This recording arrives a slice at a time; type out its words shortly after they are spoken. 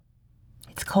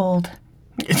cold.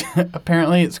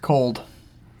 Apparently it's cold.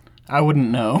 I wouldn't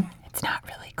know. It's not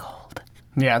really cold.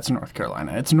 Yeah, it's North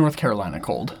Carolina. It's North Carolina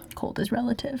cold. Cold is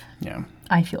relative. Yeah.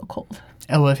 I feel cold.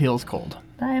 Ella feels cold.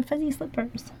 But I have fuzzy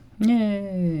slippers.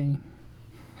 Yay.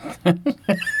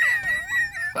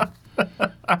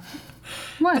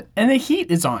 What? And the heat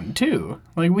is on, too.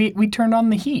 Like, we turned on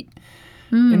the heat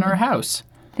in our house.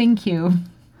 Thank you.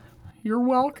 You're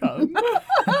welcome.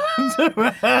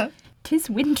 'Tis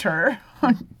winter.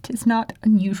 'Tis not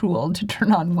unusual to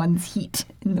turn on one's heat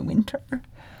in the winter.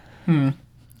 I'm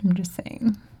just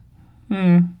saying.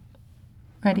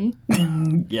 Ready?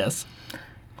 Yes.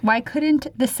 Why couldn't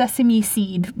the sesame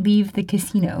seed leave the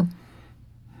casino?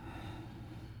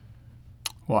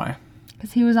 Why?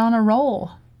 Because he was on a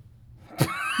roll.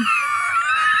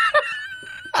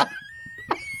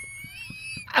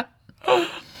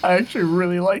 I actually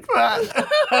really like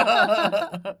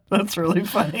that. That's really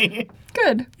funny.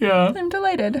 Good. Yeah. I'm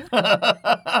delighted.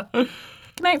 Good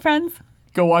night, friends.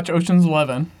 Go watch Ocean's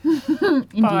 11.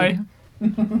 Bye.